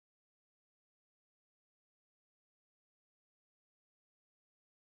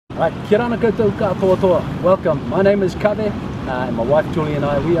Right, kia ora koutou katoa. Welcome, my name is Kave, and my wife Julie and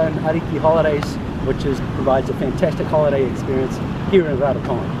I, we own Ariki Holidays, which provides a fantastic holiday experience here in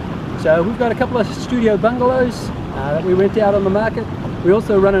Rarotonga. So we've got a couple of studio bungalows that we rent out on the market. We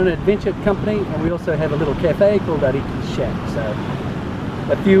also run an adventure company, and we also have a little cafe called Ariki Shack.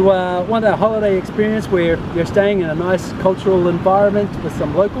 So if you want a holiday experience where you're staying in a nice cultural environment with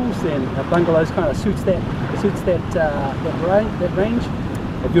some locals, then a bungalows kind of suits that range.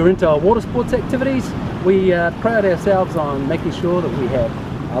 If you're into water sports activities, we pride ourselves on making sure that we have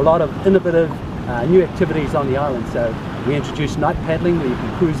a lot of innovative new activities on the island. So we introduce night paddling, where you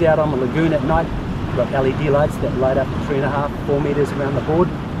can cruise out on the lagoon at night. We've got LED lights that light up 3.5–4 meters around the board,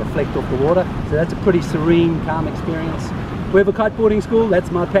 reflect off the water. So that's a pretty serene, calm experience. We have a kiteboarding school.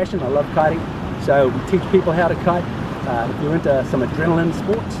 That's my passion. I love kiting. So we teach people how to kite. If you're into some adrenaline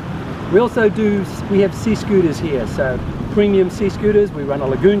sports. We have sea scooters here. So premium sea scooters. We run a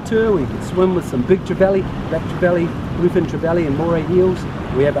lagoon tour. We can swim with some big trevally, black trevally, bluefin trevally and moray eels.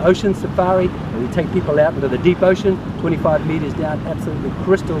 We have an ocean safari where we take people out into the deep ocean, 25 meters down, absolutely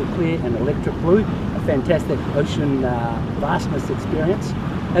crystal clear and electric blue. A fantastic ocean vastness experience.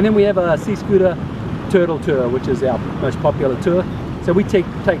 And then we have a sea scooter turtle tour, which is our most popular tour. So we take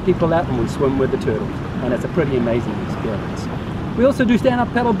people out and we swim with the turtles, and it's a pretty amazing experience. We also do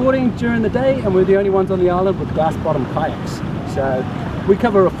stand-up paddle boarding during the day, and we're the only ones on the island with glass-bottom kayaks. So we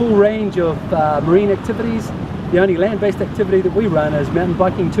cover a full range of marine activities. The only land-based activity that we run is mountain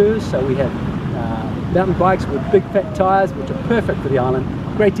biking tours. So we have mountain bikes with big fat tires, which are perfect for the island.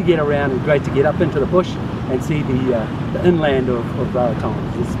 Great to get around and great to get up into the bush and see the inland of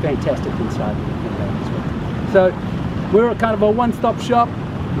Rarotonga. It's fantastic inside the inland as well. So we're kind of a one-stop shop.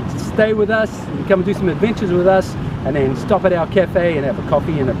 Stay with us, and come and do some adventures with us, and then stop at our cafe and have a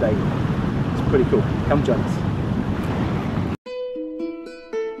coffee and a bagel. It's pretty cool. Come join us.